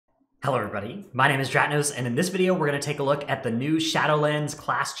Hello everybody, my name is Dratnos, and in this video we're going to take a look at the new Shadowlands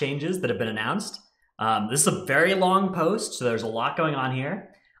class changes that have been announced. This is a very long post, so there's a lot going on here.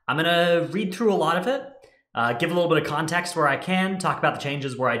 I'm going to read through a lot of it, give a little bit of context where I can, talk about the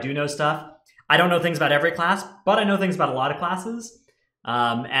changes where I do know stuff. I don't know things about every class, but I know things about a lot of classes.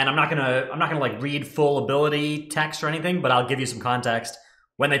 And I'm not gonna like read full ability text or anything, but I'll give you some context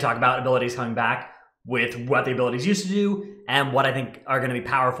when they talk about abilities coming back, with what the abilities used to do, and what I think are going to be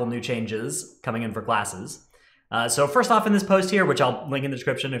powerful new changes coming in for classes. So first off in this post here, which I'll link in the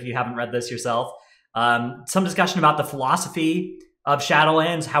description if you haven't read this yourself, some discussion about the philosophy of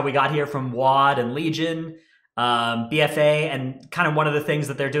Shadowlands, how we got here from WoD and Legion, BFA, and kind of one of the things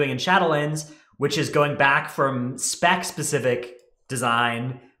that they're doing in Shadowlands, which is going back from spec-specific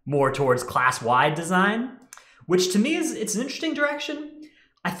design more towards class-wide design, which to me it's an interesting direction.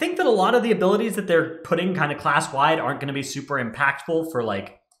 I think that a lot of the abilities that they're putting kind of class-wide aren't going to be super impactful for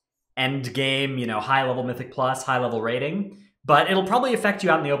like end game, you know, high-level Mythic Plus, high-level rating, but it'll probably affect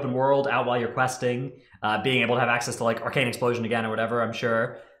you out in the open world, out while you're questing, being able to have access to like Arcane Explosion again or whatever, I'm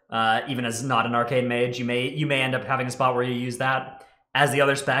sure. Even as not an Arcane Mage, you may end up having a spot where you use that as the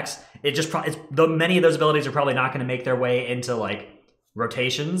other specs. Many of those abilities are probably not going to make their way into like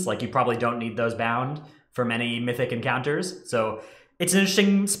rotations. Like you probably don't need those bound for many Mythic encounters, so it's an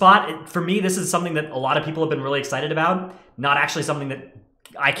interesting spot. For me, this is something that a lot of people have been really excited about. Not actually something that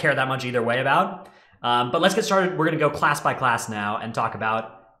I care that much either way about. But let's get started. We're going to go class by class now and talk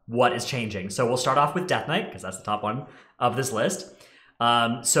about what is changing. So we'll start off with Death Knight, because that's the top one of this list.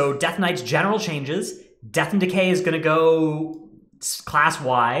 So Death Knight's general changes. Death and Decay is going to go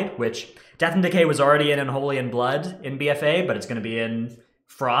class-wide, which Death and Decay was already in Unholy and Blood in BFA, but it's going to be in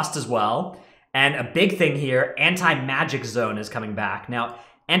Frost as well. And a big thing here, Anti-Magic Zone is coming back. Now,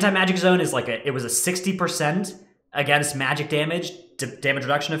 Anti-Magic Zone is like it was a 60% against magic damage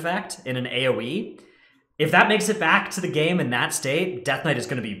reduction effect in an AoE. If that makes it back to the game in that state, Death Knight is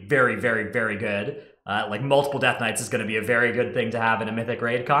going to be very, very, very good. Like multiple Death Knights is going to be a very good thing to have in a Mythic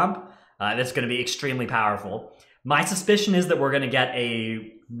raid comp. That's going to be extremely powerful. My suspicion is that we're going to get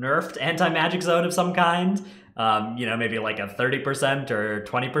a nerfed Anti-Magic Zone of some kind. You know, maybe like a 30% or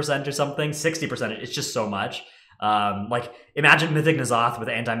 20% or something. 60%, it's just so much. Like, imagine Mythic N'Zoth with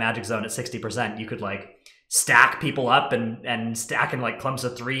Anti-Magic Zone at 60%. You could, like, stack people up and stack in, like, clumps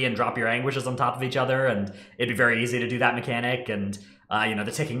of 3 and drop your Anguishes on top of each other, and it'd be very easy to do that mechanic, and, you know,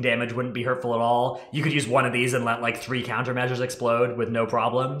 the ticking damage wouldn't be hurtful at all. You could use one of these and let, like, 3 countermeasures explode with no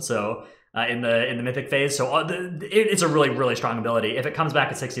problem, so... in the Mythic phase, so it's a really, really strong ability. If it comes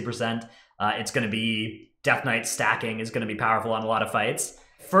back at 60%, it's going to be... Death Knight stacking is going to be powerful on a lot of fights.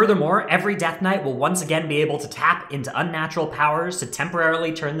 Furthermore, every Death Knight will once again be able to tap into unnatural powers to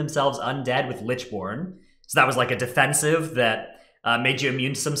temporarily turn themselves undead with Lichborn. So that was like a defensive that made you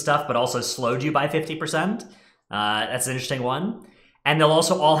immune to some stuff, but also slowed you by 50%. That's an interesting one. And they'll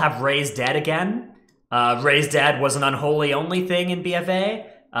also all have Raised Dead again. Raised Dead was an unholy only thing in BFA.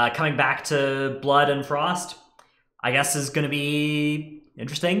 Coming back to Blood and Frost, I guess is going to be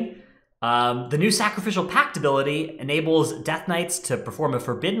interesting. The new Sacrificial Pact ability enables Death Knights to perform a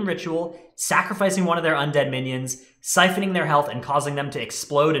forbidden ritual, sacrificing one of their undead minions, siphoning their health, and causing them to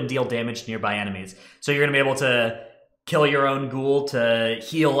explode and deal damage to nearby enemies. So you're going to be able to kill your own ghoul to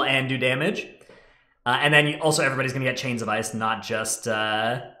heal and do damage. And then also everybody's going to get Chains of Ice, not just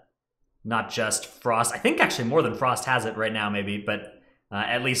Frost. I think actually more than Frost has it right now, maybe, but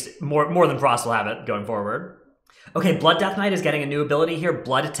at least more than Frost will have it going forward. Okay, Blood Death Knight is getting a new ability here,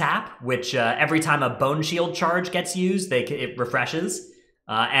 Blood Tap, which every time a Bone Shield charge gets used, it refreshes,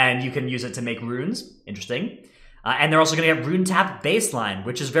 and you can use it to make runes. Interesting. And they're also going to get Rune Tap Baseline,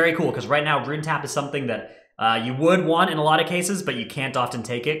 which is very cool, because right now Rune Tap is something that you would want in a lot of cases, but you can't often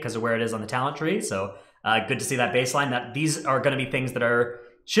take it because of where it is on the talent tree, so good to see that baseline. These are going to be things that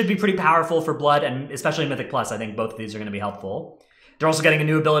should be pretty powerful for Blood, and especially Mythic Plus, I think both of these are going to be helpful. They're also getting a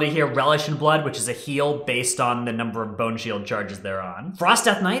new ability here, Relish in Blood, which is a heal based on the number of Bone Shield charges they're on. Frost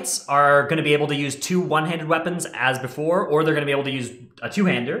Death Knights are going to be able to use 2 one-handed weapons as before, or they're going to be able to use a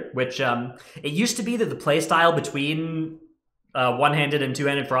two-hander, which it used to be that the playstyle between one-handed and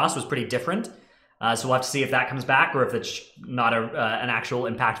two-handed Frost was pretty different. So we'll have to see if that comes back or if it's not an actual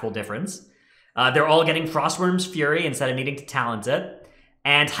impactful difference. They're all getting Frostworm's Fury instead of needing to talent it.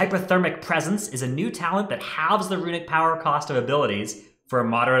 And Hypothermic Presence is a new talent that halves the runic power cost of abilities for a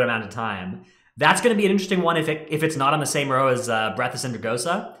moderate amount of time. That's going to be an interesting one if it's not on the same row as Breath of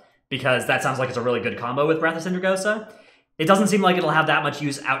Syndragosa, because that sounds like it's a really good combo with Breath of Syndragosa. It doesn't seem like it'll have that much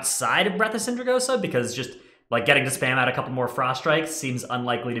use outside of Breath of Syndragosa, because just like getting to spam out a couple more Frost Strikes seems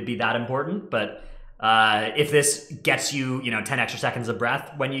unlikely to be that important, but If this gets you, 10 extra seconds of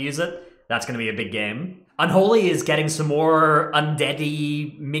breath when you use it, that's going to be a big game. Unholy is getting some more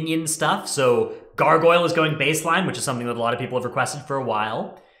undeady minion stuff. So Gargoyle is going baseline, which is something that a lot of people have requested for a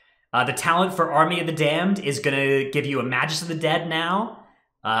while. The talent for Army of the Damned is going to give you a Magus of the Dead now,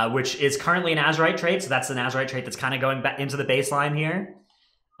 which is currently an Azurite trait. So that's an Azurite trait that's kind of going back into the baseline here.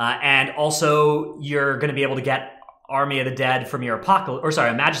 And also, you're going to be able to get Army of the Dead from your Apocalypse, or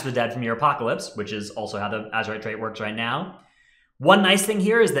sorry, Magus of the Dead from your Apocalypse, which is also how the Azurite trait works right now. One nice thing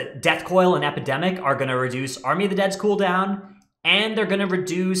here is that Death Coil and Epidemic are going to reduce Army of the Dead's cooldown, and they're going to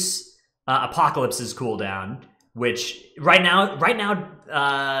reduce Apocalypse's cooldown, which right now,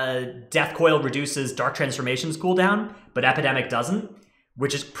 Death Coil reduces Dark Transformation's cooldown, but Epidemic doesn't,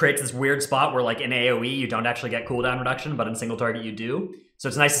 which creates this weird spot where, like, in AoE, you don't actually get cooldown reduction, but in single target, you do. So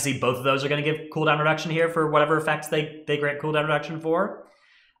it's nice to see both of those are going to give cooldown reduction here for whatever effects they grant cooldown reduction for.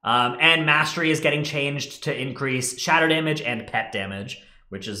 And Mastery is getting changed to increase Shatter damage and Pet damage,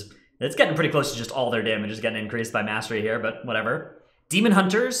 which is, it's getting pretty close to just all their damage is getting increased by Mastery here, but whatever. Demon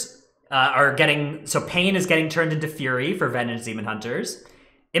Hunters are getting, so Pain is getting turned into Fury for Vengeance Demon Hunters.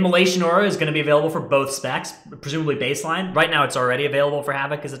 Immolation Aura is going to be available for both specs, presumably baseline. Right now it's already available for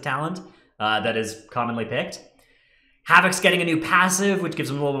Havoc as a talent that is commonly picked. Havoc's getting a new passive, which gives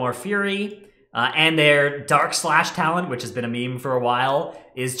them a little more Fury. And their Dark Slash talent, which has been a meme for a while,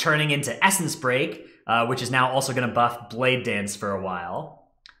 is turning into Essence Break, which is now also going to buff Blade Dance for a while.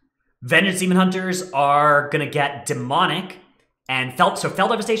 Vengeance Demon Hunters are going to get Demonic, and Fel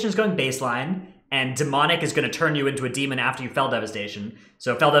Devastation is going baseline, and Demonic is going to turn you into a demon after you Fel Devastation.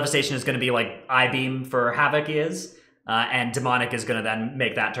 So Fel Devastation is going to be like I-Beam for Havoc is, and Demonic is going to then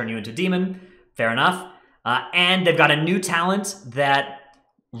make that turn you into demon. Fair enough. And they've got a new talent that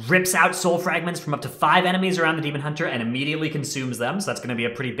rips out soul fragments from up to 5 enemies around the Demon Hunter and immediately consumes them, so that's going to be a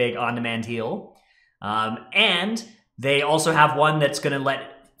pretty big on-demand heal. And they also have one that's going to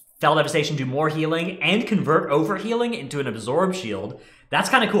let Fel Devastation do more healing and convert overhealing into an Absorb Shield. That's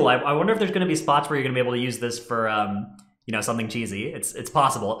kind of cool. I wonder if there's going to be spots where you're going to be able to use this for, something cheesy. It's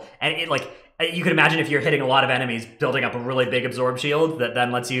possible. And you can imagine if you're hitting a lot of enemies, building up a really big Absorb Shield that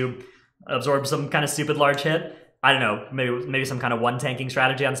then lets you absorb some kind of stupid large hit. I don't know, maybe some kind of one-tanking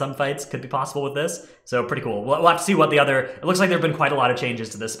strategy on some fights could be possible with this. So pretty cool. We'll have to see what the other... It looks like there have been quite a lot of changes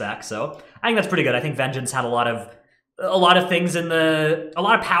to this spec, so I think that's pretty good. I think Vengeance had a lot of things in the... A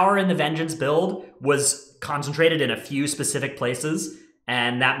lot of power in the Vengeance build was concentrated in a few specific places,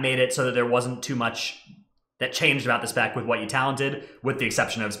 and that made it so that there wasn't too much that changed about the spec with what you talented, with the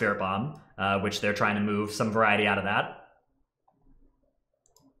exception of Spirit Bomb, which they're trying to move some variety out of that.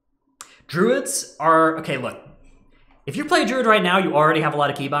 Druids are... Okay, look. If you play Druid right now, you already have a lot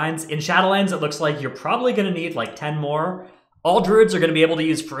of keybinds. In Shadowlands, it looks like you're probably going to need like 10 more. All Druids are going to be able to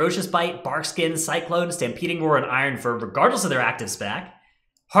use Ferocious Bite, Barkskin, Cyclone, Stampeding Roar, and Iron Fur, regardless of their active spec.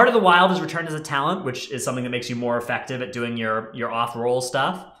 Heart of the Wild is returned as a talent, which is something that makes you more effective at doing your off-roll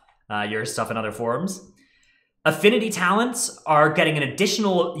stuff, your stuff in other forms. Affinity talents are getting an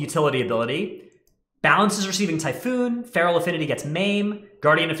additional utility ability. Balance is receiving Typhoon, Feral Affinity gets Maim,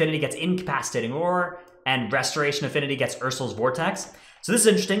 Guardian Affinity gets Incapacitating Roar, and Restoration Affinity gets Ursul's Vortex. So this is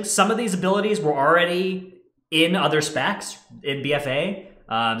interesting. Some of these abilities were already in other specs in BFA.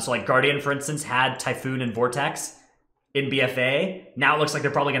 So like Guardian, for instance, had Typhoon and Vortex in BFA. Now it looks like they're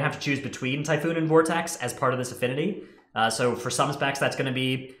probably going to have to choose between Typhoon and Vortex as part of this affinity. So for some specs, that's going to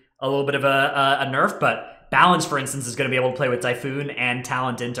be a little bit of a nerf, but Balance, for instance, is going to be able to play with Typhoon and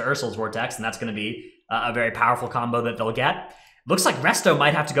Talent into Ursul's Vortex, and that's going to be a very powerful combo that they'll get. Looks like Resto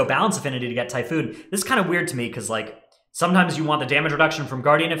might have to go Balance Affinity to get Typhoon. This is kind of weird to me, because, like, sometimes you want the damage reduction from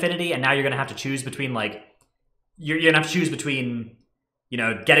Guardian Affinity, and now you're going to have to choose between, like, you're going to have to choose between,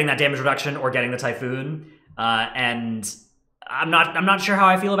 getting that damage reduction or getting the Typhoon. And I'm not sure how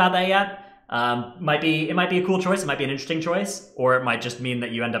I feel about that yet. It might be a cool choice. It might be an interesting choice, or it might just mean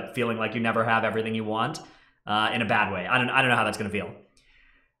that you end up feeling like you never have everything you want in a bad way. I don't know how that's going to feel.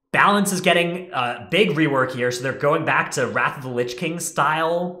 Balance is getting a big rework here, so they're going back to Wrath of the Lich King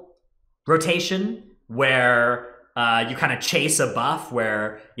style rotation, where you kind of chase a buff,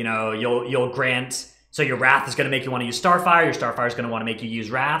 where you'll grant. So your Wrath is going to make you want to use Starfire. Your Starfire is going to want to make you use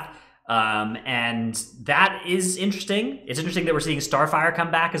Wrath, and that is interesting. It's interesting that we're seeing Starfire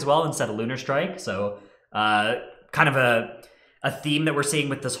come back as well instead of Lunar Strike. So kind of a theme that we're seeing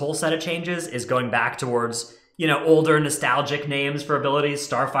with this whole set of changes is going back towards older nostalgic names for abilities.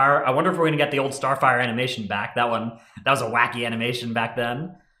 Starfire. I wonder if we're going to get the old Starfire animation back. That was a wacky animation back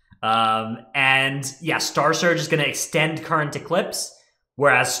then. And yeah, Star Surge is going to extend Current Eclipse,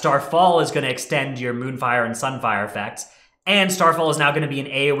 whereas Starfall is going to extend your Moonfire and Sunfire effects. And Starfall is now going to be an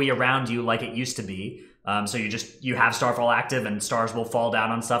AoE around you like it used to be. So you have Starfall active and stars will fall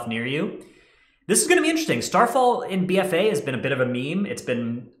down on stuff near you. This is going to be interesting. Starfall in BFA has been a bit of a meme. It's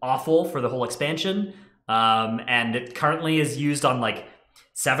been awful for the whole expansion. And it currently is used on like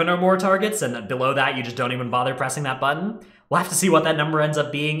 7 or more targets, and below that you just don't even bother pressing that button. We'll have to see what that number ends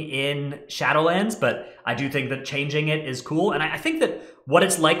up being in Shadowlands, but I do think that changing it is cool. And I think that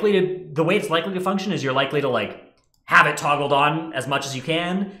the way it's likely to function is you're likely to like have it toggled on as much as you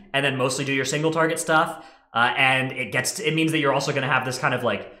can, and then mostly do your single target stuff. And it means that you're also going to have this kind of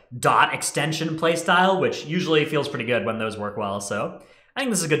like dot extension playstyle, which usually feels pretty good when those work well. So I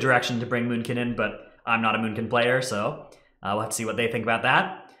think this is a good direction to bring Moonkin in, but I'm not a Moonkin player, so we'll have to see what they think about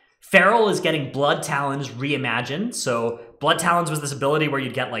that. Feral is getting Blood Talons reimagined. So Blood Talons was this ability where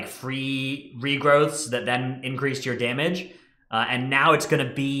you'd get like free regrowths that then increased your damage. And now it's going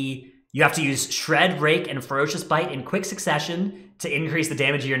to be, you have to use Shred, Rake, and Ferocious Bite in quick succession to increase the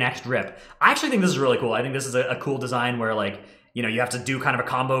damage of your next rip. I actually think this is really cool. I think this is a cool design where like, you know, you have to do kind of a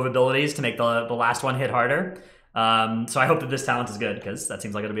combo of abilities to make the last one hit harder. So I hope that this talent is good, because that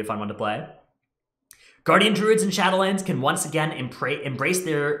seems like it'll be a fun one to play. Guardian Druids in Shadowlands can once again embrace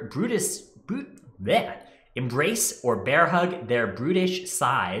or bear hug their brutish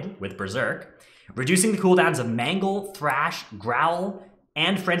side with Berserk, reducing the cooldowns of Mangle, Thrash, Growl,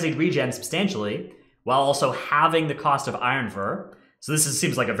 and Frenzied Regen substantially, while also halving the cost of Iron Fur. So this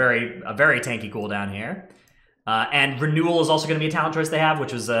seems like a very tanky cooldown here. And Renewal is also going to be a talent choice they have,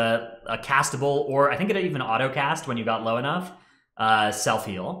 which was a castable, or I think it even auto-cast when you got low enough,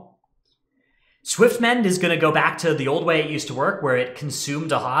 self-heal. Swiftmend is going to go back to the old way it used to work, where it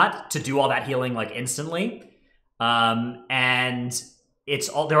consumed a hot to do all that healing like instantly. And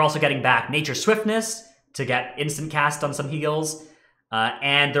they're also getting back Nature Swiftness to get instant cast on some heals.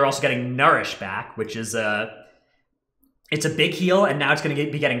 And they're also getting Nourish back, which is it's a big heal, and now it's going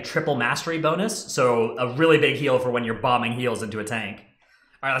to be getting triple mastery bonus. So a really big heal for when you're bombing heals into a tank.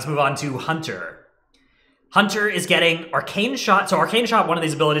 All right, let's move on to Hunter. Hunter is getting Arcane Shot. So Arcane Shot, one of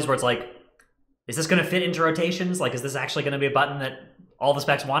these abilities where it's like, is this going to fit into rotations? Like, is this actually going to be a button that all the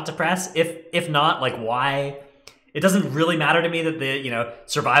specs want to press? If not, like, why? It doesn't really matter to me that the,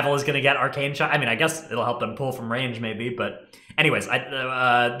 Survival is going to get Arcane Shot. I mean, I guess it'll help them pull from range maybe, but anyways,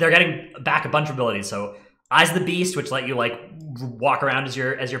 they're getting back a bunch of abilities. So Eyes of the Beast, which let you like walk around as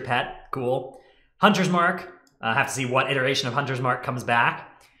your pet, cool. Hunter's Mark, have to see what iteration of Hunter's Mark comes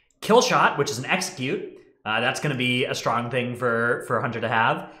back. Kill Shot, which is an execute. That's going to be a strong thing for Hunter to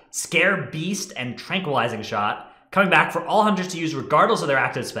have. Scare, Beast, and Tranquilizing Shot, coming back for all Hunters to use regardless of their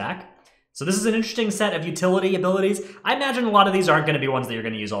active spec. So this is an interesting set of utility abilities. I imagine a lot of these aren't going to be ones that you're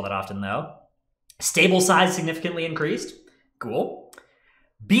going to use all that often, though. Stable size significantly increased. Cool.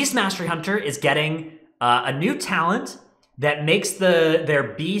 Beast Mastery Hunter is getting a new talent that makes their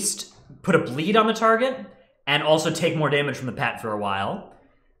beast put a bleed on the target and also take more damage from the pet for a while.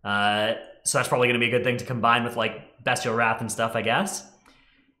 So that's probably going to be a good thing to combine with like Bestial Wrath and stuff, I guess.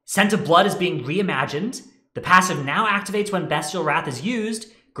 Scent of Blood is being reimagined. The passive now activates when Bestial Wrath is used,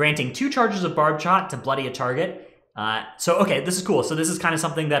 granting 2 charges of Barbed Shot to bloody a target. So, okay, this is cool. So this is kind of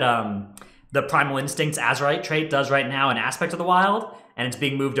something that the Primal Instincts Azurite trait does right now in Aspect of the Wild, and it's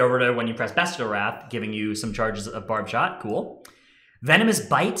being moved over to when you press Bestial Wrath, giving you some charges of Barbed Shot. Cool. Venomous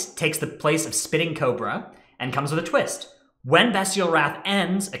Bite takes the place of Spitting Cobra and comes with a twist. When Bestial Wrath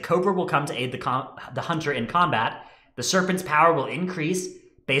ends, a Cobra will come to aid the Hunter in combat. The Serpent's power will increase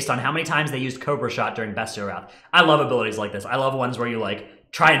based on how many times they used Cobra Shot during Bestial Wrath. I love abilities like this. I love ones where you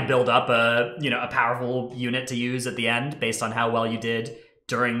like try and build up a powerful unit to use at the end based on how well you did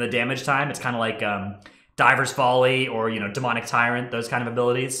during the damage time. It's kind of like Diver's Folly or Demonic Tyrant, those kind of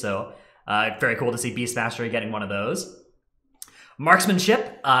abilities. So very cool to see Beast Mastery getting one of those.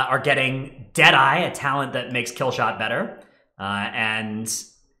 Marksmanship are getting Deadeye, a talent that makes Kill Shot better. And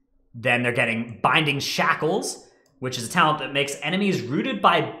then they're getting Binding Shackles, which is a talent that makes enemies rooted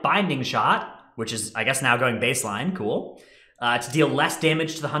by Binding Shot, which is, I guess, now going baseline. Cool. To deal less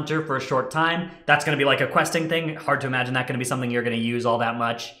damage to the Hunter for a short time. That's going to be like a questing thing. Hard to imagine that going to be something you're going to use all that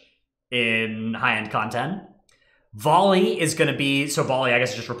much in high-end content. Volley is going to be... So Volley, I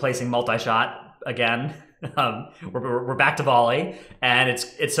guess, is just replacing Multi-Shot again. We're back to Volley. And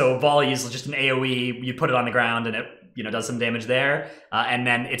it's so Volley is just an AoE. You put it on the ground and it does some damage there. And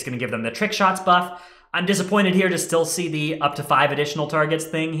then it's going to give them the Trick Shots buff. I'm disappointed here to still see the up to 5 additional targets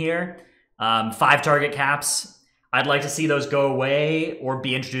thing here. 5 target caps. I'd like to see those go away or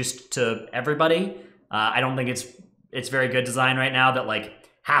be introduced to everybody. I don't think it's very good design right now that like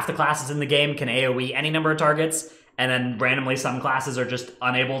half the classes in the game can AoE any number of targets, and then randomly some classes are just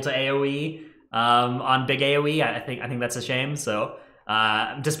unable to AoE. on big AoE. I think that's a shame. So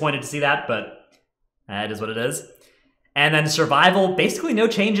I'm disappointed to see that, but it is what it is. And then survival, basically no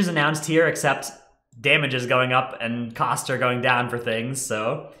changes announced here except damage is going up and costs are going down for things.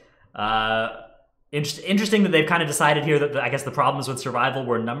 So interesting that they've kind of decided here that I guess the problems with survival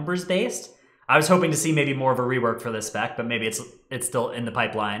were numbers based. I was hoping to see maybe more of a rework for this spec, but maybe it's still in the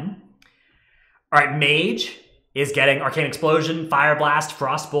pipeline. All right, Mage is getting Arcane Explosion, Fire Blast,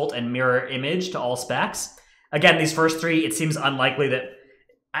 Frostbolt, and Mirror Image to all specs. Again, these first three, it seems unlikely that...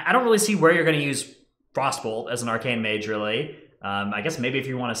 I don't really see where you're going to use Frostbolt as an Arcane Mage, really. I guess maybe if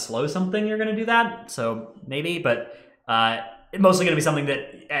you want to slow something, you're going to do that. So maybe, but it's mostly going to be something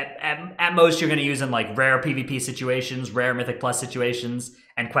that at most you're going to use in like rare PvP situations, rare Mythic Plus situations,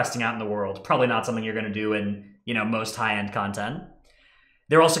 and questing out in the world. Probably not something you're going to do in, you know, most high-end content.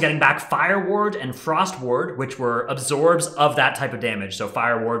 They're also getting back Fire Ward and Frost Ward, which were absorbs of that type of damage. So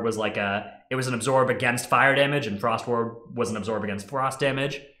Fire Ward was like it was an absorb against fire damage, and Frost Ward was an absorb against frost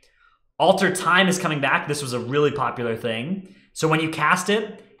damage. Alter Time is coming back. This was a really popular thing. So when you cast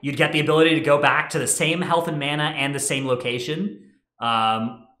it, you'd get the ability to go back to the same health and mana and the same location,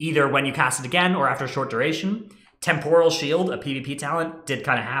 either when you cast it again or after a short duration. Temporal Shield, a PvP talent, did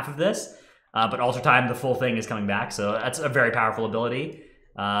kind of half of this, but Alter Time, the full thing, is coming back, so that's a very powerful ability.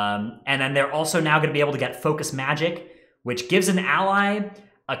 And then they're also now going to be able to get Focus Magic, which gives an ally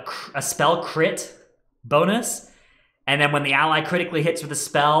a spell crit bonus, and then when the ally critically hits with a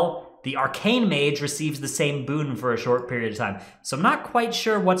spell, the Arcane Mage receives the same boon for a short period of time. So I'm not quite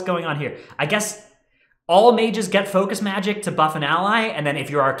sure what's going on here. I guess all mages get Focus Magic to buff an ally, and then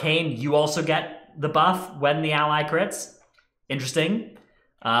if you're Arcane, you also get the buff when the ally crits. Interesting.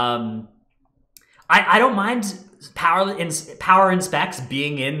 I don't mind power in specs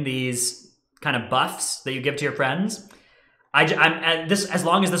being in these kind of buffs that you give to your friends. As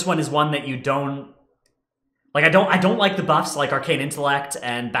long as this one is one that you don't like. I don't like the buffs like Arcane Intellect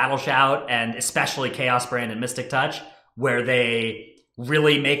and Battle Shout and especially Chaos Brand and Mystic Touch, where they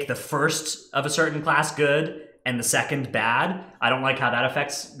really make the first of a certain class good and the second bad. I don't like how that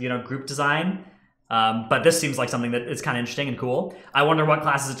affects, you know, group design. But this seems like something that is kind of interesting and cool. I wonder what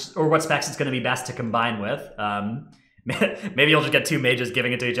classes or what specs it's going to be best to combine with. Maybe you'll just get two mages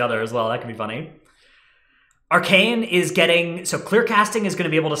giving it to each other as well. That could be funny. Arcane is getting... So clear casting is going to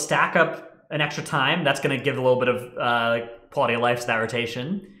be able to stack up an extra time. That's going to give a little bit of quality of life to that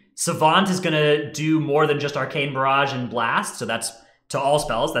rotation. Savant is going to do more than just Arcane Barrage and Blast. So that's to all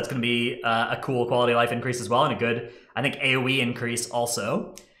spells. That's going to be a cool quality of life increase as well. And a good, I think, AoE increase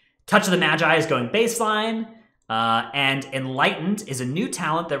also. Touch of the Magi is going baseline, and Enlightened is a new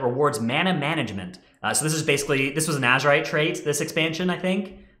talent that rewards mana management. So this is basically, this was an Azurite trait, this expansion, I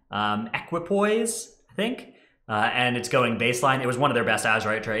think. Equipoise, I think. And it's going baseline. It was one of their best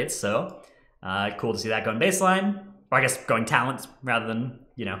Azurite traits, so cool to see that going baseline. Or I guess going talents rather than,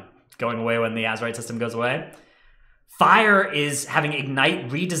 you know, going away when the Azurite system goes away. Fire is having Ignite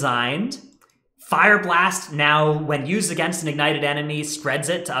redesigned. Fire Blast now, when used against an ignited enemy, spreads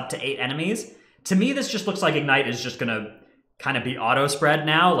it to up to 8 enemies. To me, this just looks like Ignite is just going to kind of be auto-spread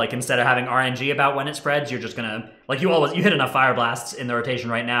now. Like, instead of having RNG about when it spreads, you're just going to... Like, you hit enough Fire Blasts in the rotation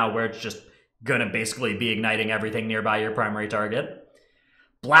right now where it's just going to basically be igniting everything nearby your primary target.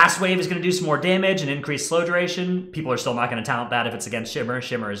 Blast Wave is going to do some more damage and increase slow duration. People are still not going to talent that if it's against Shimmer.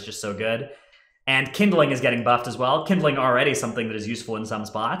 Shimmer is just so good. And Kindling is getting buffed as well. Kindling already something that is useful in some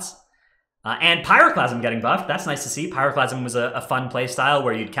spots. And Pyroclasm getting buffed. That's nice to see. Pyroclasm was a fun playstyle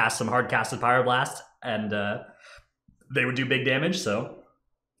where you'd cast some hard-casted Pyroblast, and they would do big damage, so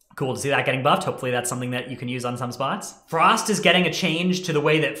cool to see that getting buffed. Hopefully that's something that you can use on some spots. Frost is getting a change to the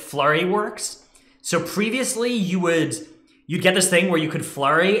way that Flurry works. So previously, you'd get this thing where you could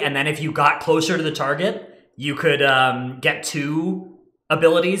Flurry, and then if you got closer to the target, you could get 2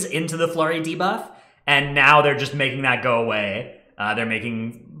 abilities into the Flurry debuff, and now they're just making that go away. They're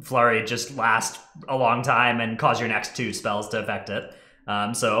making Flurry just last a long time and cause your next 2 spells to affect it.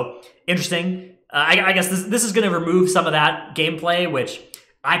 So, interesting. I guess this is going to remove some of that gameplay, which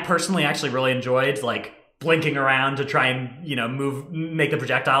I personally actually really enjoyed, like blinking around to try and, you know, make the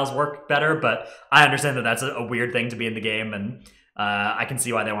projectiles work better, but I understand that that's a weird thing to be in the game, and I can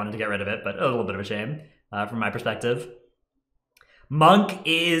see why they wanted to get rid of it, but a little bit of a shame from my perspective. Monk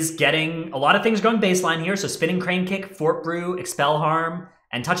is getting a lot of things going baseline here. So Spinning Crane Kick, Fort Brew, Expel Harm,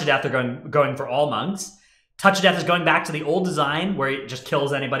 and Touch of Death are going for all monks. Touch of Death is going back to the old design where it just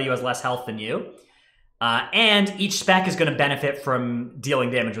kills anybody who has less health than you. And each spec is going to benefit from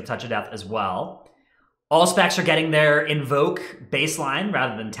dealing damage with Touch of Death as well. All specs are getting their Invoke baseline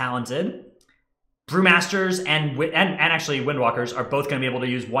rather than talented. Brewmasters and actually Windwalkers are both going to be able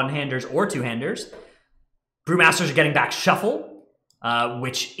to use one-handers or two-handers. Brewmasters are getting back Shuffle,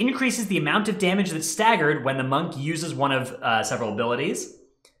 which increases the amount of damage that's staggered when the monk uses one of several abilities,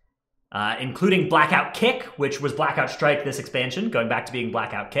 including Blackout Kick, which was Blackout Strike this expansion, going back to being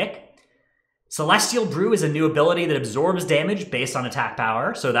Blackout Kick. Celestial Brew is a new ability that absorbs damage based on attack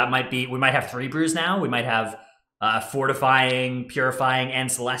power. So that might be, we might have 3 brews now. We might have Fortifying, Purifying, and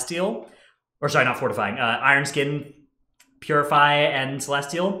Celestial. Or sorry, not Fortifying. Iron Skin, Purify, and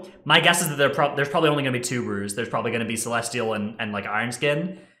Celestial. My guess is that there's probably only going to be 2 brews. There's probably going to be Celestial and like Iron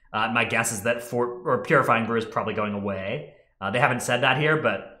Skin. My guess is that Purifying Brew is probably going away. They haven't said that here,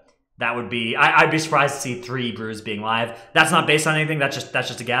 but that would be, I'd be surprised to see 3 brews being live. That's not based on anything. That's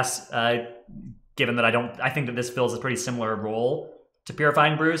just a guess. Given that I think that this fills a pretty similar role to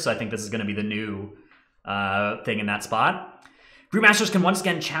Purifying Brews, so I think this is going to be the new thing in that spot. Brewmasters can once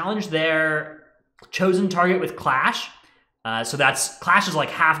again challenge their chosen target with Clash. So Clash is like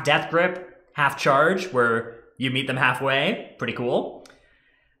half Death Grip, half Charge, where you meet them halfway. Pretty cool.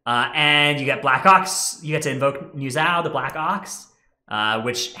 And you get Black Ox. You get to invoke Nuzao, the Black Ox,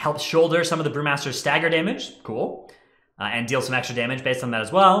 which helps shoulder some of the Brewmaster's stagger damage. Cool. And deal some extra damage based on that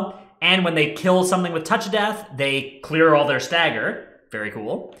as well. And when they kill something with Touch of Death, they clear all their stagger. Very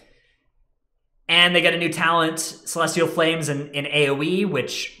cool. And they get a new talent, Celestial Flames in AoE,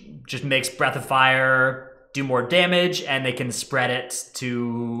 which just makes Breath of Fire do more damage, and they can spread it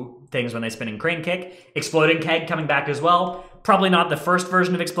to things when they spin in Crane Kick. Exploding Keg coming back as well. Probably not the first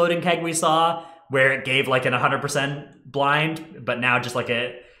version of Exploding Keg we saw, where it gave like an 100% blind, but now just like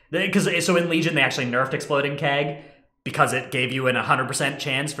so in Legion they actually nerfed Exploding Keg, because it gave you an 100%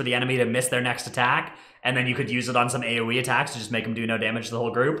 chance for the enemy to miss their next attack, and then you could use it on some AoE attacks to just make them do no damage to the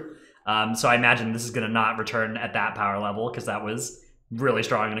whole group. So I imagine this is going to not return at that power level, because that was really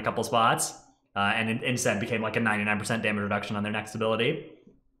strong in a couple spots, and instead became like a 99% damage reduction on their next ability.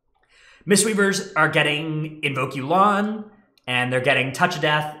 Mistweavers are getting Invoke Yu'lon, and they're getting Touch of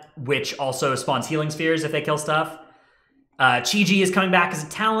Death, which also spawns Healing Spheres if they kill stuff. Chi-Ji is coming back as a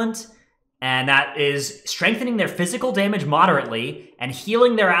talent, and that is strengthening their physical damage moderately and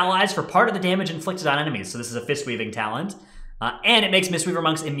healing their allies for part of the damage inflicted on enemies. So this is a fist-weaving talent. And it makes Mistweaver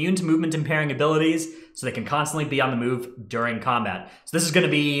monks immune to movement impairing abilities, so they can constantly be on the move during combat. So this is going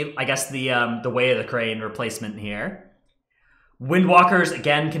to be, I guess, the Way of the Crane replacement here. Windwalkers,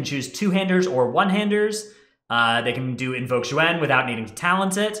 again, can choose two-handers or one-handers. They can do Invoke Zhuen without needing to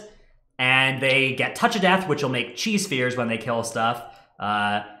talent it. And they get Touch of Death, which will make Chi Spheres when they kill stuff.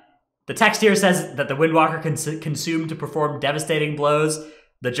 The text here says that the Windwalker can consume to perform devastating blows.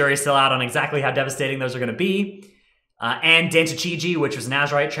 The jury's still out on exactly how devastating those are going to be. And Dance of Chi-Ji, which was an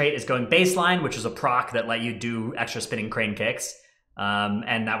Azurite trait, is going baseline, which was a proc that let you do extra spinning crane kicks.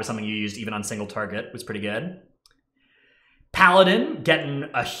 And that was something you used even on single target. It was pretty good. Paladin, getting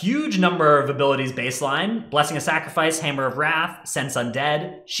a huge number of abilities baseline. Blessing of Sacrifice, Hammer of Wrath, Sense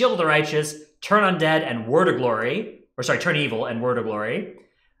Undead, Shield of the Righteous, Turn Undead, and Word of Glory. Or sorry, Turn Evil and Word of Glory.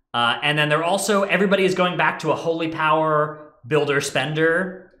 And then they're also, everybody is going back to a Holy Power Builder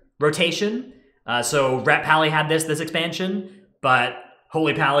Spender rotation. So Ret Pally had this expansion, but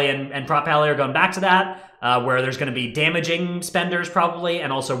Holy Pally and Prop Pally are going back to that, where there's going to be damaging spenders probably,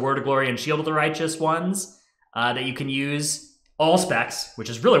 and also Word of Glory and Shield of the Righteous ones that you can use all specs, which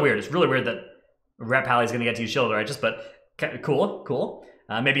is really weird. It's really weird that Ret Pally is going to get to use Shield of the Righteous, but cool.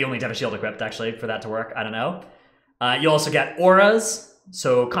 Maybe you only have a shield equipped actually for that to work. I don't know. You also get auras.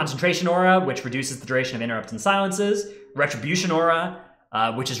 So Concentration Aura, which reduces the duration of interrupts and silences. Retribution Aura,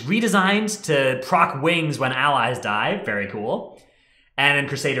 which is redesigned to proc wings when allies die. Very cool. And then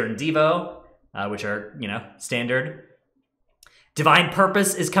Crusader and Devo, which are, standard. Divine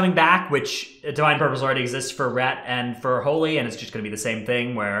Purpose is coming back, which Divine Purpose already exists for Ret and for Holy, and it's just going to be the same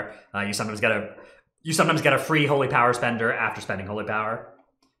thing where you sometimes get a free Holy Power spender after spending Holy Power.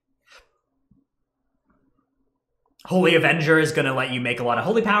 Holy Avenger is going to let you make a lot of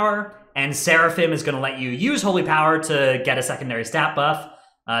Holy Power, and Seraphim is going to let you use Holy Power to get a secondary stat buff.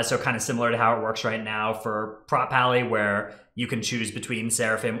 So kind of similar to how it works right now for Prop Pally, where you can choose between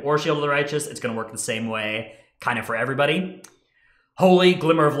Seraphim or Shield of the Righteous. It's going to work the same way kind of for everybody. Holy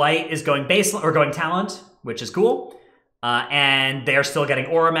Glimmer of Light is going going talent, which is cool. And they're still getting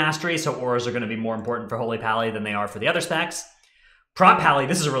Aura Mastery, so auras are going to be more important for Holy Pally than they are for the other specs. Prop Pally,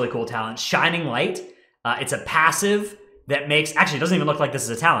 this is a really cool talent. Shining Light. It's a passive that makes... Actually, it doesn't even look like this is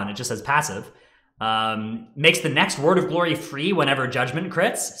a talent. It just says passive. Makes the next Word of Glory free whenever Judgment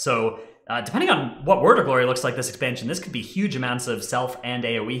crits. So depending on what Word of Glory looks like this expansion, this could be huge amounts of self and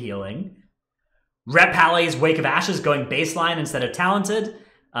AoE healing. Ret Pally's Wake of Ashes going baseline instead of talented.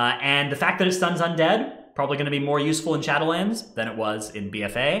 And the fact that it stuns undead, probably going to be more useful in Shadowlands than it was in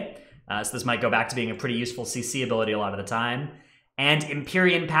BFA. So this might go back to being a pretty useful CC ability a lot of the time. And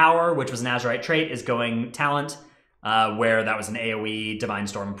Empyrean Power, which was an Azurite trait, is going talent, where that was an AoE Divine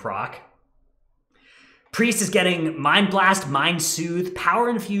Storm proc. Priest is getting Mind Blast, Mind Soothe, Power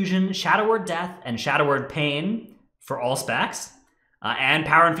Infusion, Shadow Word Death, and Shadow Word Pain for all specs. And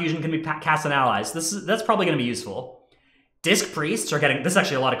Power Infusion can be cast on allies. That's probably going to be useful. Disc Priests are getting... This is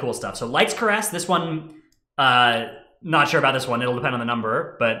actually a lot of cool stuff. So Light's Caress, this one... not sure about this one. It'll depend on the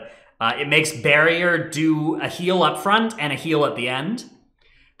number. But it makes Barrier do a heal up front and a heal at the end.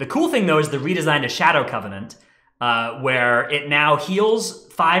 The cool thing, though, is the redesign to Shadow Covenant, where it now heals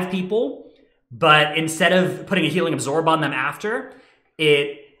 5 people... But instead of putting a healing absorb on them after,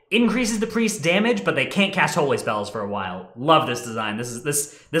 it increases the priest's damage, but they can't cast holy spells for a while. Love this design. This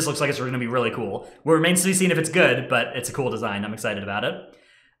looks like it's going to be really cool. It remains to be seen if it's good, but it's a cool design. I'm excited about it.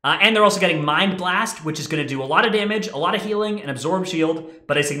 And they're also getting Mind Blast, which is going to do a lot of damage, a lot of healing, an absorb shield,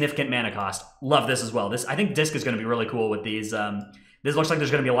 but a significant mana cost. Love this as well. I think Disc is going to be really cool with these. This looks like there's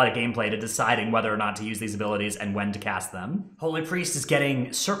going to be a lot of gameplay to deciding whether or not to use these abilities and when to cast them. Holy Priest is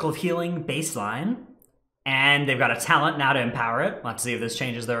getting Circle of Healing baseline, and they've got a talent now to empower it. We'll have to see if this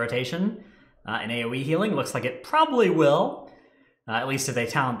changes their rotation. In AoE healing, looks like it probably will, at least if they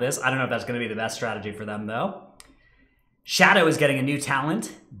talent this. I don't know if that's going to be the best strategy for them, though. Shadow is getting a new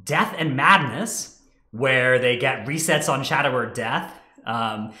talent, Death and Madness, where they get resets on Shadow or Death.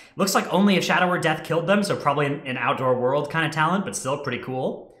 Looks like only if Shadow or Death killed them, so probably an Outdoor World kind of talent, but still pretty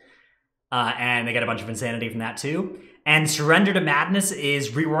cool. And they get a bunch of Insanity from that too. And Surrender to Madness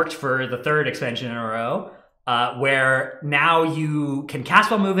is reworked for the 3rd expansion in a row, where now you can cast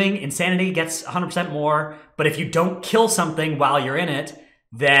while moving, Insanity gets 100% more, but if you don't kill something while you're in it,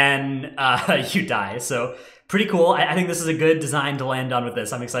 then you die. So pretty cool. I think this is a good design to land on with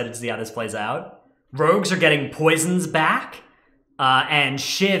this. I'm excited to see how this plays out. Rogues are getting Poisons back. And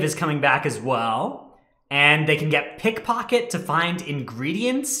Shiv is coming back as well. And they can get Pickpocket to find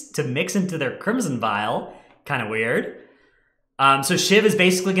ingredients to mix into their Crimson Vial. Kind of weird. So Shiv is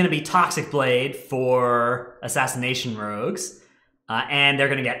basically going to be Toxic Blade for Assassination Rogues. And they're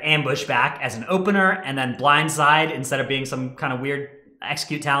going to get Ambush back as an opener. And then Blindside, instead of being some kind of weird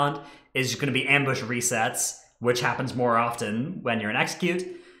Execute talent, is just going to be Ambush Resets, which happens more often when you're in Execute.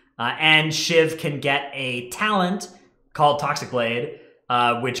 And Shiv can get a talent called Toxic Blade,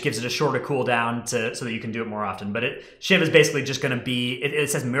 which gives it a shorter cooldown so that you can do it more often. But Shiv is basically just going to be... It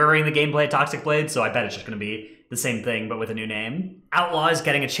says mirroring the gameplay of Toxic Blade, so I bet it's just going to be the same thing, but with a new name. Outlaw is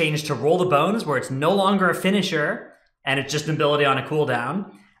getting a change to Roll the Bones, where it's no longer a finisher, and it's just an ability on a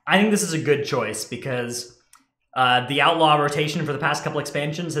cooldown. I think this is a good choice, because the Outlaw rotation for the past couple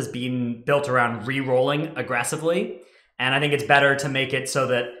expansions has been built around re-rolling aggressively, and I think it's better to make it so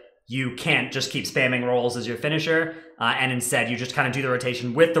that you can't just keep spamming rolls as your finisher, and instead you just kind of do the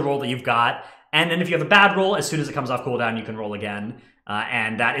rotation with the roll that you've got, and then if you have a bad roll, as soon as it comes off cooldown, you can roll again.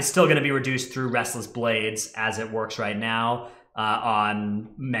 And that is still going to be reduced through Restless Blades as it works right now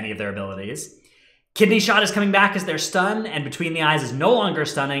on many of their abilities. Kidney Shot is coming back as their stun, and Between the Eyes is no longer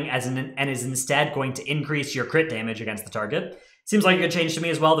stunning and is instead going to increase your crit damage against the target. Seems like a good change to me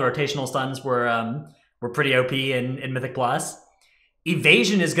as well. The rotational stuns were pretty OP in Mythic Plus.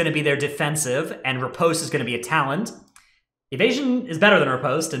 Evasion is going to be their defensive, and Riposte is going to be a talent. Evasion is better than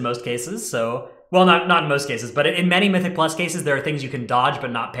Riposte in most cases, so... Well, not in most cases, but in many Mythic Plus cases, there are things you can dodge but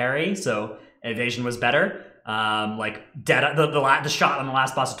not parry, so Evasion was better. Like the shot on the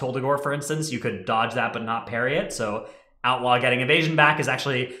last boss of Toldegor, for instance, you could dodge that but not parry it, so Outlaw getting Evasion back is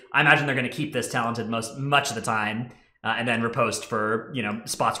actually... I imagine they're going to keep this talented much of the time, and then Riposte for,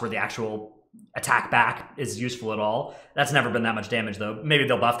 spots where the actual attack back is useful at all. That's never been that much damage, though. Maybe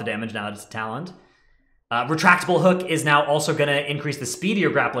they'll buff the damage now that it's a talent. Retractable Hook is now also going to increase the speed of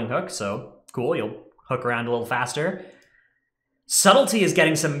your grappling hook, so cool, you'll hook around a little faster. Subtlety is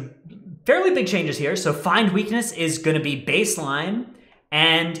getting some fairly big changes here. So Find Weakness is going to be baseline,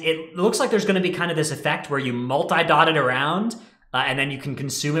 and it looks like there's going to be kind of this effect where you multi-dot it around, and then you can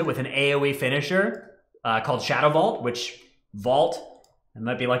consume it with an AoE finisher called Shadow Vault, which it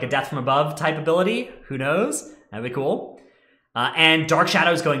might be like a Death from Above type ability. Who knows? That'd be cool. And Dark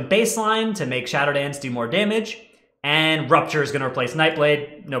Shadow is going baseline to make Shadow Dance do more damage. And Rupture is going to replace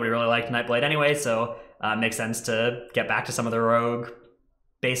Nightblade. Nobody really liked Nightblade anyway, so it makes sense to get back to some of the rogue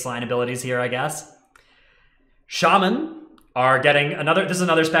baseline abilities here, I guess. Shaman are getting another... This is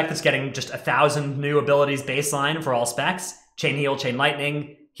another spec that's getting just 1,000 new abilities baseline for all specs. Chain Heal, Chain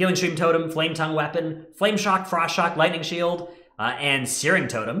Lightning, Healing Stream Totem, Flame Tongue Weapon, Flame Shock, Frost Shock, Lightning Shield, and Searing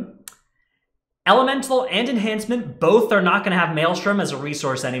Totem. Elemental and Enhancement both are not going to have Maelstrom as a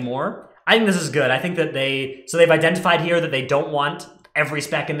resource anymore. I think this is good. I think that they've identified here that they don't want every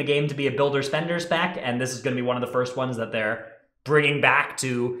spec in the game to be a builder-spender spec, and this is going to be one of the first ones that they're bringing back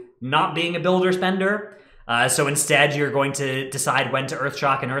to not being a builder-spender. So instead, you're going to decide when to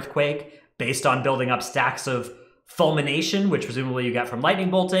Earthshock and Earthquake based on building up stacks of Fulmination, which presumably you get from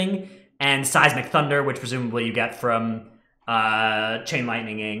Lightning Bolting, and Seismic Thunder, which presumably you get from Chain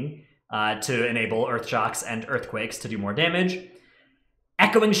Lightninging to enable Earthshocks and Earthquakes to do more damage.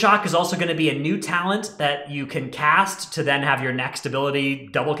 Echoing Shock is also going to be a new talent that you can cast to then have your next ability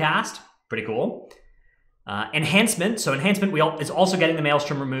double cast. Pretty cool. Enhancement. So Enhancement is also getting the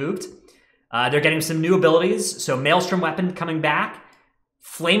Maelstrom removed. They're getting some new abilities. So Maelstrom Weapon coming back.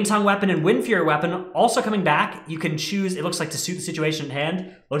 Flame Tongue Weapon and Wind Fury Weapon also coming back. You can choose, it looks like to suit the situation at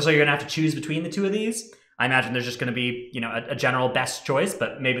hand. Looks like you're going to have to choose between the two of these. I imagine there's just going to be, you know, a general best choice,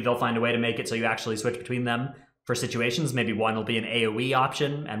 but maybe they'll find a way to make it so you actually switch between them for situations. Maybe one will be an AoE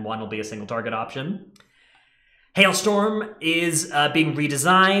option and one will be a single target option. Hailstorm is being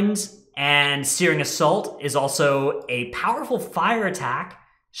redesigned, and Searing Assault is also a powerful fire attack,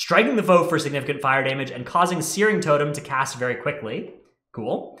 striking the foe for significant fire damage and causing Searing Totem to cast very quickly.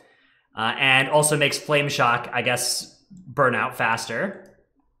 Cool. And also makes Flame Shock, I guess, burn out faster.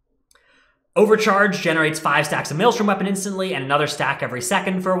 Overcharge generates 5 stacks of Maelstrom Weapon instantly and another stack every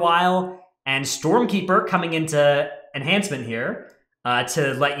second for a while. And Stormkeeper coming into Enhancement here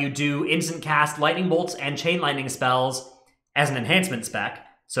to let you do instant cast Lightning Bolts and Chain Lightning spells as an Enhancement spec.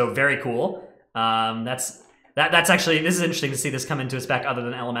 So very cool. That's actually, this is interesting to see this come into a spec other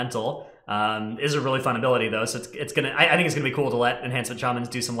than Elemental. Is a really fun ability though, so it's gonna. I think it's gonna be cool to let Enhancement Shamans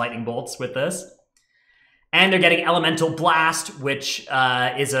do some Lightning Bolts with this. And they're getting Elemental Blast, which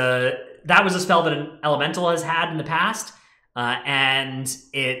was a spell that an Elemental has had in the past, and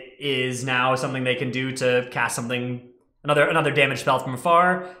it is now something they can do to cast another damage spell from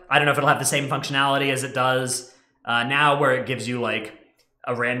afar. I don't know if it'll have the same functionality as it does now, where it gives you like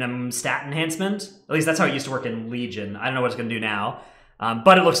a random stat enhancement. At least that's how it used to work in Legion. I don't know what it's gonna do now.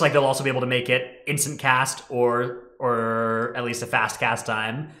 But it looks like they'll also be able to make it instant cast or at least a fast cast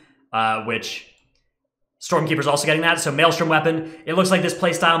time, which Stormkeeper's also getting that. So Maelstrom Weapon, it looks like this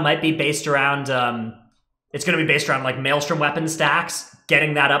playstyle might be based around, it's going to be based around like Maelstrom Weapon stacks,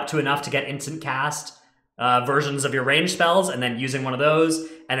 getting that up to enough to get instant cast versions of your range spells, and then using one of those,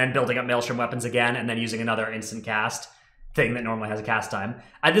 and then building up Maelstrom Weapons again, and then using another instant cast thing that normally has a cast time.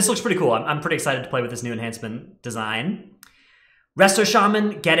 This looks pretty cool. I'm pretty excited to play with this new enhancement design. Resto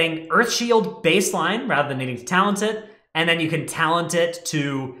Shaman getting Earth Shield baseline rather than needing to talent it, and then you can talent it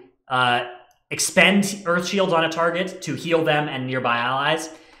to expend Earth Shield on a target to heal them and nearby allies.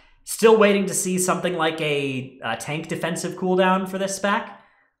 Still waiting to see something like a tank defensive cooldown for this spec.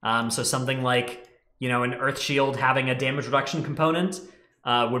 So something like, you know, an Earth Shield having a damage reduction component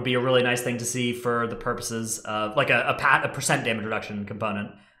would be a really nice thing to see for the purposes of, like a percent damage reduction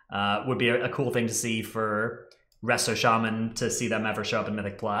component would be a cool thing to see for Resto Shaman to see them ever show up in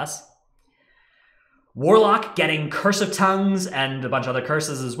Mythic Plus. Warlock getting Curse of Tongues and a bunch of other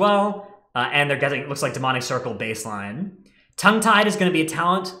curses as well. And they're getting, looks like Demonic Circle baseline. Tongue-Tied is going to be a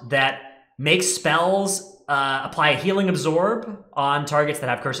talent that makes spells apply a Healing Absorb on targets that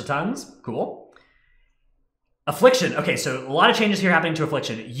have Curse of Tongues. Cool. Affliction. Okay, so a lot of changes here happening to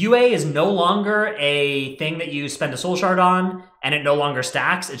Affliction. UA is no longer a thing that you spend a Soul Shard on, and it no longer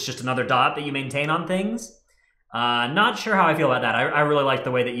stacks. It's just another dot that you maintain on things. Not sure how I feel about that. I really like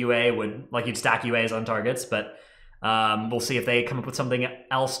the way that UA would, like you'd stack UAs on targets, but we'll see if they come up with something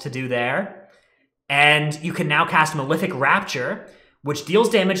else to do there. And you can now cast Malefic Rapture, which deals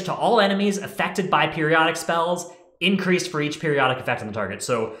damage to all enemies affected by periodic spells, increased for each periodic effect on the target.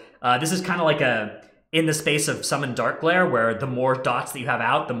 So this is kind of like in the space of Summon Dark Glare, where the more dots that you have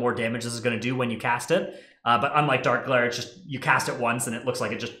out, the more damage this is going to do when you cast it. But unlike Dark Glare, it's just, you cast it once and it looks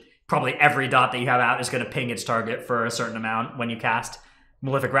like it just, probably every dot that you have out is going to ping its target for a certain amount when you cast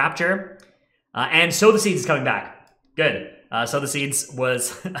Malefic Rapture. And Sow the Seeds is coming back. Good. Sow the Seeds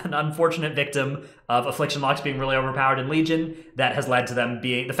was an unfortunate victim of Affliction Locks being really overpowered in Legion. That has led to them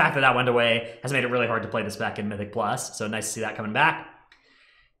being, the fact that that went away has made it really hard to play this back in Mythic Plus. So nice to see that coming back.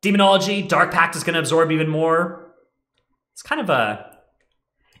 Demonology, Dark Pact is going to absorb even more. It's kind of a,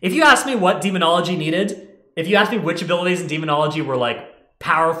 if you ask me what Demonology needed, if you asked me which abilities in Demonology were like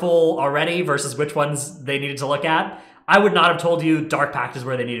powerful already versus which ones they needed to look at, I would not have told you Dark Pact is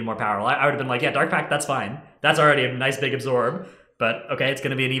where they needed more power. I would have been like, yeah, Dark Pact, that's fine. That's already a nice big absorb. But okay, it's going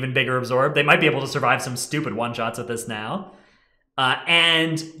to be an even bigger absorb. They might be able to survive some stupid one-shots with this now.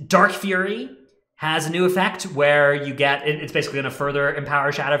 And Dark Fury has a new effect where you get, it's basically going to further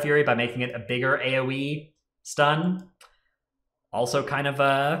empower Shadow Fury by making it a bigger AoE stun. Also kind of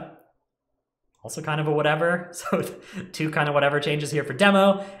a whatever. So 2 kind of whatever changes here for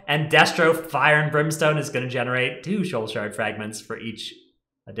demo. And Destro Fire and Brimstone is going to generate 2 Shoal Shard fragments for each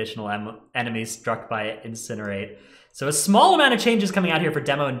additional enemy struck by Incinerate. So a small amount of changes coming out here for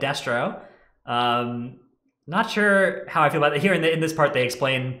demo and Destro. Not sure how I feel about it. Here in this part, they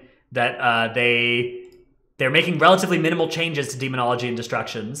explain that they're making relatively minimal changes to Demonology and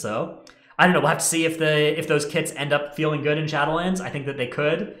Destruction. So I don't know. We'll have to see if those kits end up feeling good in Shadowlands. I think that they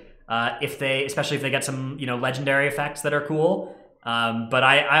could, especially if they get some legendary effects that are cool. But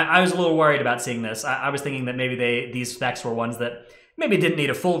I was a little worried about seeing this. I was thinking that maybe these specs were ones that maybe didn't need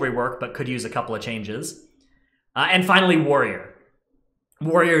a full rework, but could use a couple of changes. And finally, Warrior.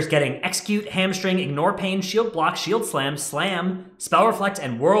 Warrior's getting Execute, Hamstring, Ignore Pain, Shield Block, Shield Slam, Slam, Spell Reflect,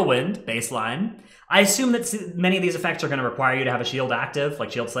 and Whirlwind baseline. I assume that many of these effects are going to require you to have a shield active,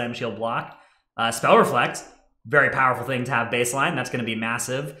 like Shield Slam, Shield Block. Spell Reflect, very powerful thing to have baseline. That's going to be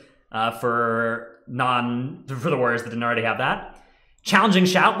massive for the Warriors that didn't already have that. Challenging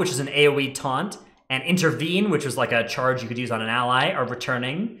Shout, which is an AoE taunt, and Intervene, which was like a charge you could use on an ally, are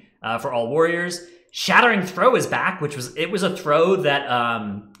returning for all Warriors. Shattering Throw is back, which was a throw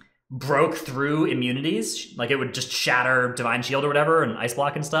that broke through immunities. Like it would just shatter Divine Shield or whatever and Ice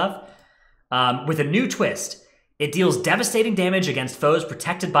Block and stuff. With a new twist, it deals devastating damage against foes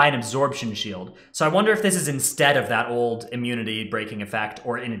protected by an Absorption Shield. So I wonder if this is instead of that old immunity breaking effect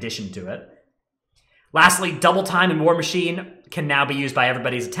or in addition to it. Lastly, Double Time and War Machine can now be used by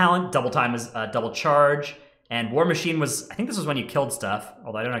everybody as a talent. Double Time is double charge. And War Machine was, I think this was when you killed stuff,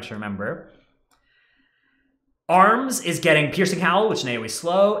 although I don't actually remember. Arms is getting Piercing Howl, which is an AoE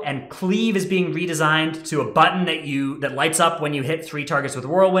slow, and Cleave is being redesigned to a button that lights up when you hit 3 targets with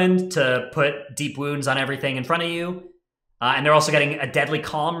Whirlwind to put deep wounds on everything in front of you. And they're also getting a Deadly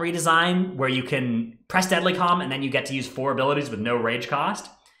Calm redesign where you can press Deadly Calm and then you get to use 4 abilities with no rage cost,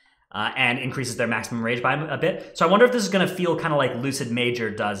 and increases their maximum rage by a bit. So I wonder if this is going to feel kind of like Lucid Major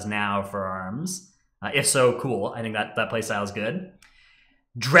does now for Arms. If so, cool. I think that playstyle is good.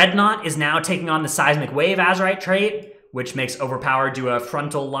 Dreadnought is now taking on the Seismic Wave Azurite trait, which makes Overpower do a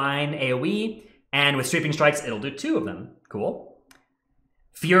frontal line AoE, and with Sweeping Strikes, it'll do 2 of them. Cool.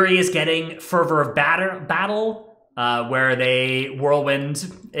 Fury is getting Fervor of Battle, where it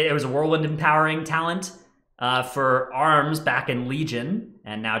was a Whirlwind empowering talent for Arms back in Legion,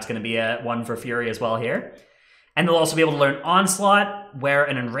 and now it's going to be one for Fury as well here. And they'll also be able to learn Onslaught, where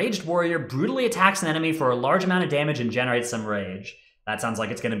an enraged warrior brutally attacks an enemy for a large amount of damage and generates some rage. That sounds like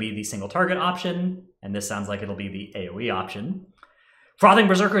it's going to be the single target option, and this sounds like it'll be the AoE option. Frothing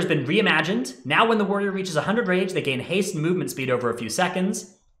Berserker has been reimagined. Now when the warrior reaches 100 rage, they gain haste and movement speed over a few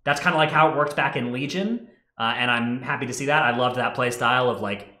seconds. That's kind of like how it worked back in Legion, and I'm happy to see that. I loved that play style of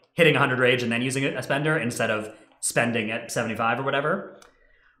like hitting 100 rage and then using a spender instead of spending at 75 or whatever.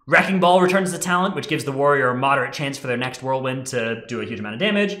 Wrecking Ball returns the talent, which gives the warrior a moderate chance for their next Whirlwind to do a huge amount of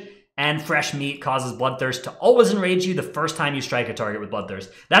damage. And Fresh Meat causes Bloodthirst to always enrage you the first time you strike a target with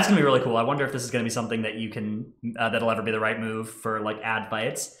Bloodthirst. That's going to be really cool. I wonder if this is going to be something that you can, that'll ever be the right move for like ad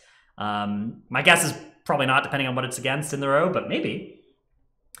fights. My guess is probably not, depending on what it's against in the row, but maybe.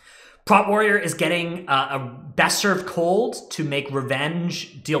 Prop Warrior is getting a Best Served Cold to make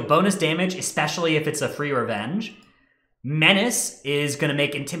Revenge deal bonus damage, especially if it's a free Revenge. Menace is going to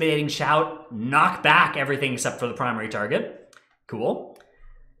make Intimidating Shout knock back everything except for the primary target. Cool.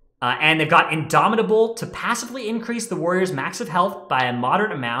 And they've got Indomitable to passively increase the warrior's max of health by a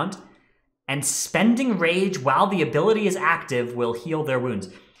moderate amount, and Spending Rage while the ability is active will heal their wounds.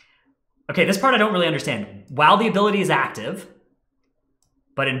 Okay, this part I don't really understand. While the ability is active,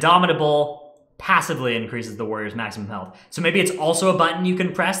 but Indomitable passively increases the warrior's maximum health. So maybe it's also a button you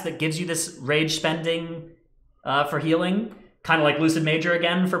can press that gives you this rage spending for healing, kind of like Lucid Major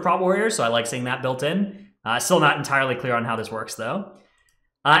again for Prop Warrior, so I like seeing that built in. Still not entirely clear on how this works, though.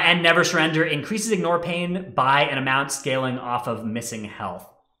 And Never Surrender increases Ignore Pain by an amount scaling off of missing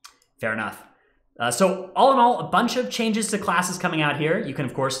health. Fair enough. So all in all, a bunch of changes to classes coming out here. You can,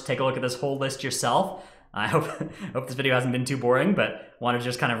 of course, take a look at this whole list yourself. I hope this video hasn't been too boring, but wanted to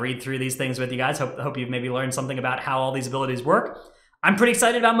just kind of read through these things with you guys. Hope you've maybe learned something about how all these abilities work. I'm pretty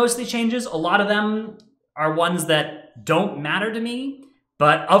excited about most of these changes. A lot of them are ones that don't matter to me,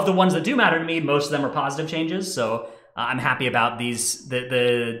 but of the ones that do matter to me, most of them are positive changes. So I'm happy about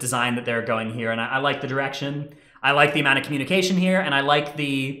the design that they're going here, and I like the direction. I like the amount of communication here, and I like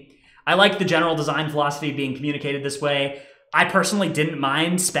the general design philosophy being communicated this way. I personally didn't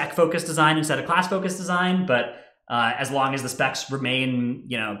mind spec-focused design instead of class-focused design, but as long as the specs remain,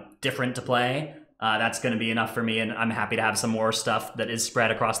 different to play, that's going to be enough for me, and I'm happy to have some more stuff that is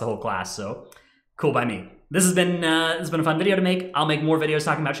spread across the whole class, so cool by me. This has been a fun video to make. I'll make more videos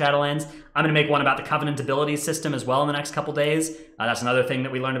talking about Shadowlands. I'm going to make one about the Covenant abilities system as well in the next couple days. That's another thing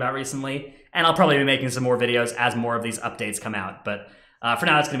that we learned about recently. And I'll probably be making some more videos as more of these updates come out. But for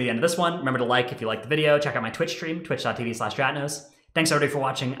now, that's going to be the end of this one. Remember to like if you liked the video. Check out my Twitch stream, twitch.tv/Dratnos. Thanks everybody for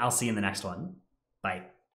watching. I'll see you in the next one. Bye.